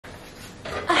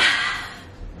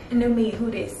New me, who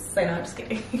this? So no, I'm just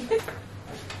kidding.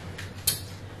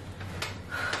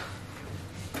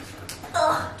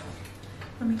 Ugh.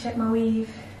 Let me check my weave.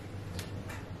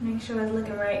 Make sure it's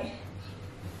looking right.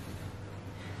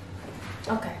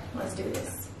 Okay, let's do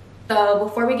this. So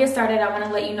before we get started, I want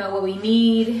to let you know what we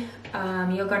need.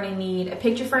 You're going to need a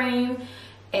picture frame,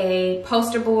 a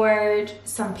poster board,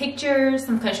 some pictures,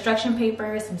 some construction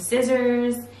paper, some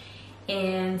scissors,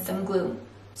 and some glue.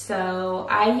 So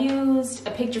I used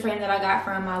a picture frame that I got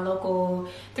from my local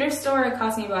thrift store. It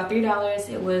cost me about $3.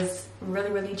 It was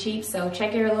really cheap. So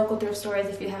check your local thrift stores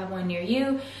if you have one near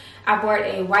you. I bought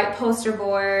a white poster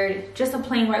board, just a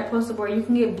plain white poster board. You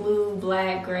can get blue,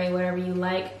 black, gray, whatever you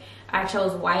like. I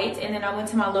chose white, and then I went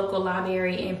to my local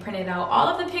library and printed out all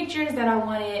of the pictures that I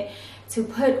wanted to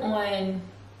put on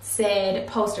said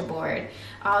poster board.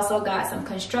 I also got some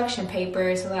construction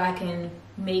paper so that I can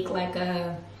make like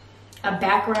a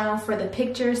background for the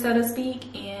picture, so to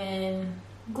speak, and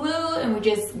glue, and we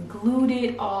just glued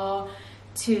it all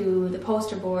to the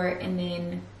poster board and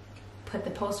then put the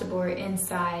poster board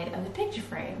inside of the picture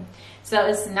frame. So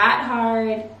it's not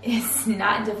hard, it's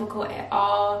not difficult at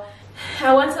all.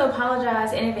 I want to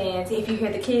apologize in advance if you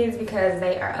hear the kids because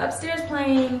they are upstairs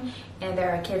playing and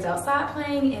there are kids outside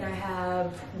playing and I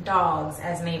have dogs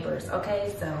as neighbors,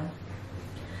 okay? So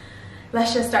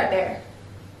let's just start there.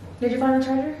 Did you find the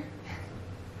charger?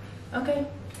 Okay,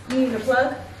 you need a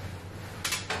plug?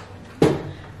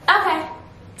 Okay,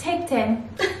 take 10.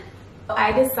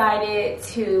 I decided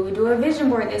to do a vision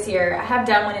board this year. I have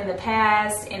done one in the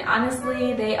past and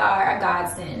honestly they are a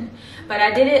godsend, but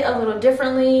I did it a little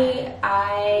differently.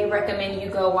 I recommend you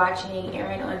go watching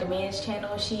Erin on Demand's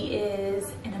channel. She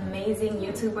is an amazing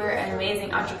YouTuber, an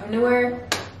amazing entrepreneur.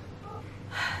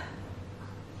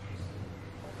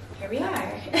 Here we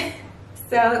are.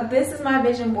 So this is my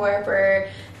vision board for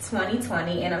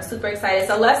 2020 and I'm super excited.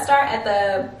 So let's start at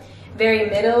the very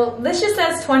middle. This just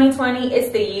says 2020.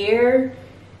 It's the year.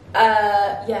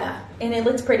 Yeah, and it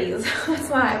looks pretty, so that's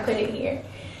why I put it here.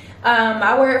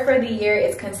 My word for the year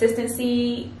is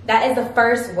consistency. That is the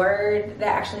first word that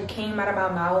actually came out of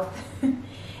my mouth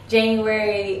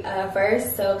January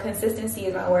 1st. So consistency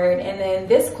is my word. And then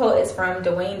this quote is from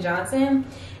Dwayne Johnson.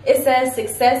 It says,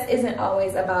 success isn't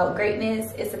always about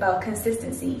greatness. It's about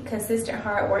consistency. Consistent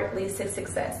hard work leads to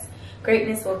success.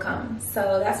 Greatness will come.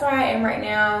 So that's where I am right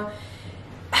now.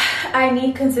 I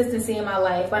need consistency in my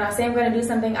life. When I say I'm going to do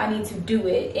something, I need to do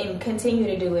it and continue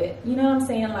to do it. You know what I'm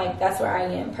saying? Like, that's where I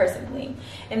am personally.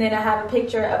 And then I have a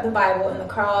picture of the Bible and the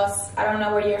cross. I don't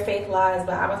know where your faith lies,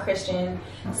 but I'm a Christian.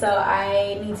 So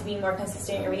I need to be more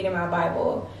consistent in reading my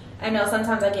Bible. I know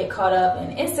sometimes I get caught up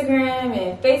in Instagram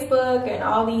and Facebook and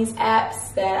all these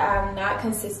apps that I'm not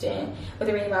consistent with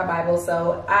reading my Bible.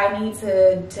 So I need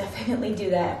to definitely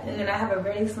do that. And then I have a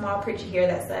really small picture here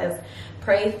that says,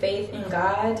 pray faith in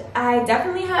God. I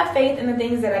definitely have faith in the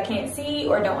things that I can't see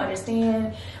or don't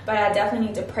understand, but I definitely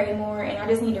need to pray more and I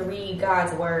just need to read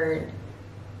God's word,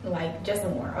 like just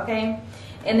more, okay?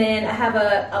 And then I have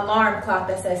a alarm clock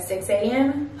that says 6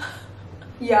 a.m.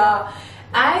 Y'all,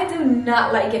 I do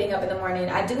not like getting up in the morning.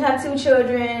 I do have 2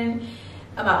 children.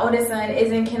 My oldest son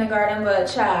is in kindergarten, but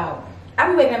child,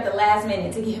 I'll be waking up the last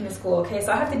minute to get him to school, okay?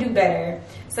 So I have to do better.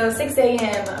 So 6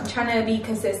 a.m., I'm trying to be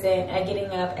consistent at getting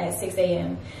up at 6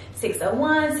 a.m.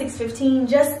 6:01, 6:15,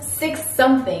 just 6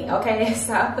 something, okay?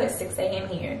 So I'll put 6 a.m.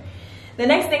 here. The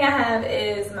next thing I have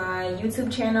is my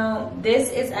YouTube channel. This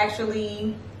is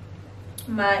actually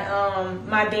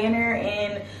my banner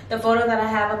and the photo that I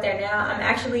have up there now. I'm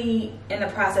actually in the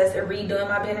process of redoing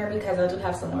my banner because I do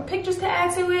have some more pictures to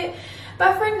add to it.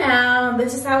 But for now,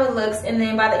 this is how it looks. And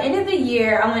then by the end of the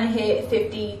year, I want to hit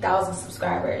 50,000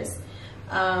 subscribers.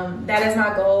 That is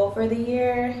my goal for the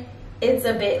year. It's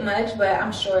a bit much, but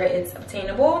I'm sure it's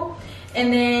obtainable.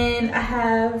 And then I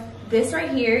have this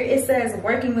right here. It says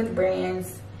working with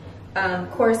brands.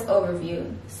 Course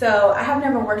overview. So I have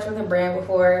never worked with a brand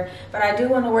before, but I do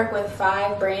want to work with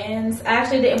 5 brands. I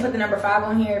actually didn't put the number 5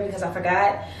 on here because I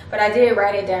forgot, but I did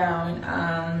write it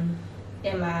down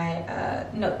in my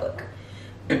notebook.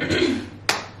 The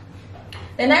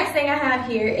next thing I have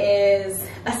here is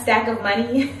a stack of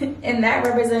money and that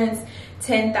represents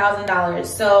 $10,000.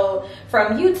 So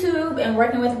from YouTube and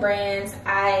working with brands,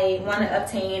 I want to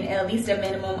obtain at least a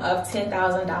minimum of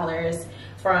 $10,000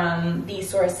 from these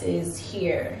sources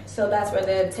here. So that's where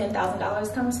the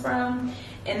 $10,000 comes from.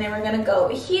 And then we're gonna go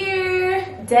here,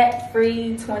 Debt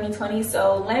Free 2020.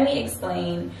 So let me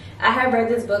explain. I have read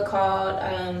this book called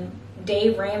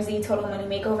Dave Ramsey, Total Money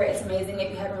Makeover. It's amazing. If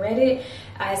you haven't read it,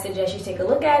 I suggest you take a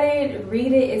look at it,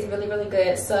 read it. It's really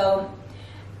good. So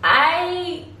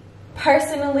I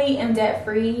personally am debt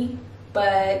free.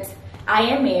 but I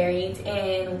am married,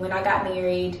 and when I got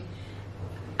married,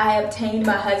 I obtained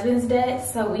my husband's debt,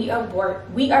 so we are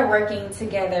working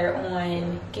together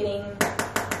on getting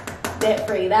debt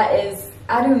free. That is,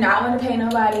 I do not want to pay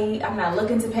nobody. I'm not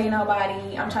looking to pay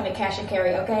nobody. I'm trying to cash and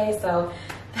carry, okay? So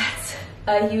that's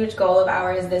a huge goal of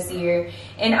ours this year,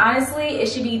 and honestly, it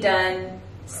should be done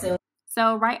soon.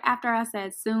 So right after I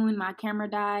said soon, my camera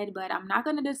died, but I'm not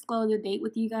going to disclose the date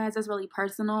with you guys. That's really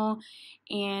personal,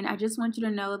 and I just want you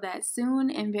to know that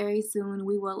soon and very soon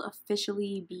we will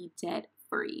officially be debt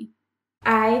free.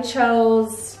 I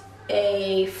chose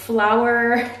a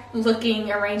flower looking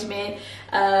arrangement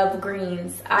of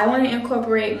greens. I want to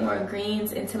incorporate more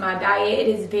greens into my diet. It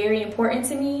is very important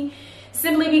to me,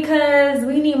 simply because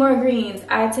we need more greens.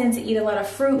 I tend to eat a lot of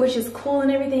fruit, which is cool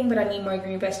and everything, but I need more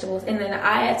green vegetables. And then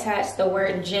I attach the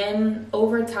word gym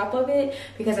over top of it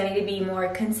because I need to be more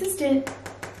consistent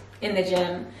in the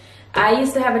gym. I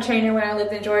used to have a trainer when I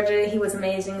lived in Georgia. He was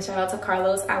amazing. Shout out to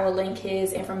Carlos. I will link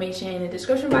his information in the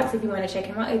description box if you want to check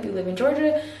him out if you live in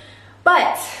Georgia.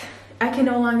 But I can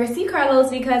no longer see Carlos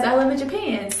because I live in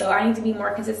Japan. So I need to be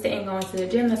more consistent in going to the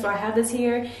gym. That's why I have this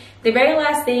here. The very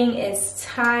last thing is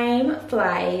time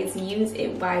flies. Use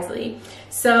it wisely.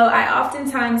 So I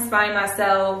oftentimes find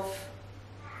myself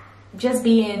just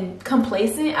being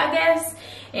complacent, I guess,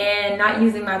 and not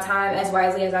using my time as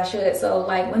wisely as I should. So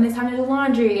like when it's time to do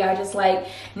laundry, I just like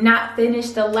not finish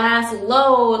the last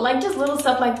load, like just little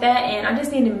stuff like that. And I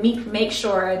just need to make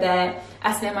sure that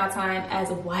I spend my time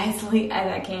as wisely as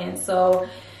I can. So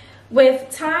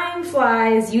with time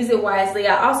flies, use it wisely,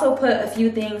 I also put a few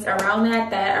things around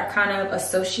that are kind of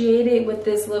associated with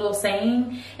this little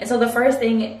saying. And so the first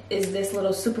thing is this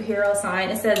little superhero sign.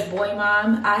 It says boy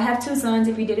mom. I have two sons,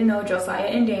 if you didn't know, Josiah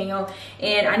and Daniel,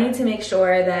 and I need to make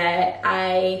sure that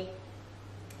I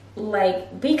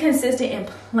like be consistent in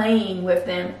playing with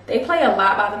them. They play a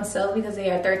lot by themselves because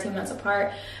they are 13 months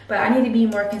apart, but I need to be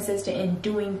more consistent in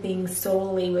doing things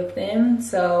solely with them.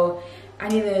 So I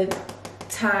need to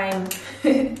time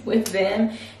with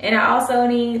them, and I also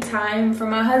need time for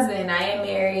my husband. I am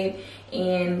married,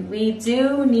 and we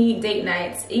do need date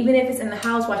nights. Even if it's in the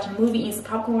house watching a movie, eating some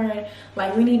popcorn,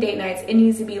 like we need date nights. It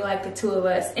needs to be like the two of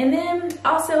us. And then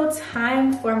also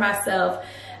time for myself.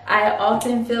 I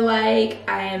often feel like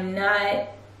I am not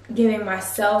giving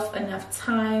myself enough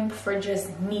time for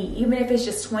just me. Even if it's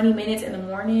just 20 minutes in the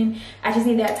morning, I just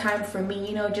need that time for me,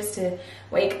 you know, just to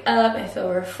wake up and feel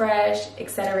refreshed,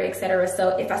 etc., etc.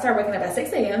 So if I start waking up at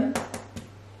 6 a.m.,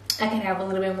 I can have a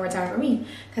little bit more time for me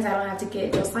because I don't have to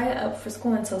get Josiah up for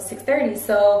school until 6:30.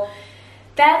 So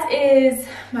that is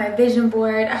my vision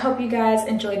board. I hope you guys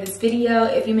enjoyed this video.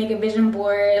 If you make a vision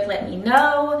board, let me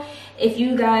know. If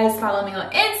you guys follow me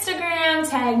on Instagram,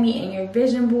 tag me in your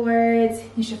vision boards.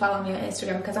 You should follow me on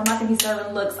Instagram because I'm about to be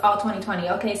serving looks all 2020.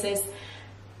 Okay, sis,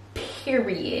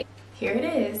 period. Here it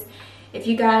is. If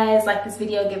you guys like this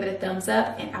video, give it a thumbs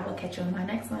up, and I will catch you in my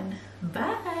next one. Bye.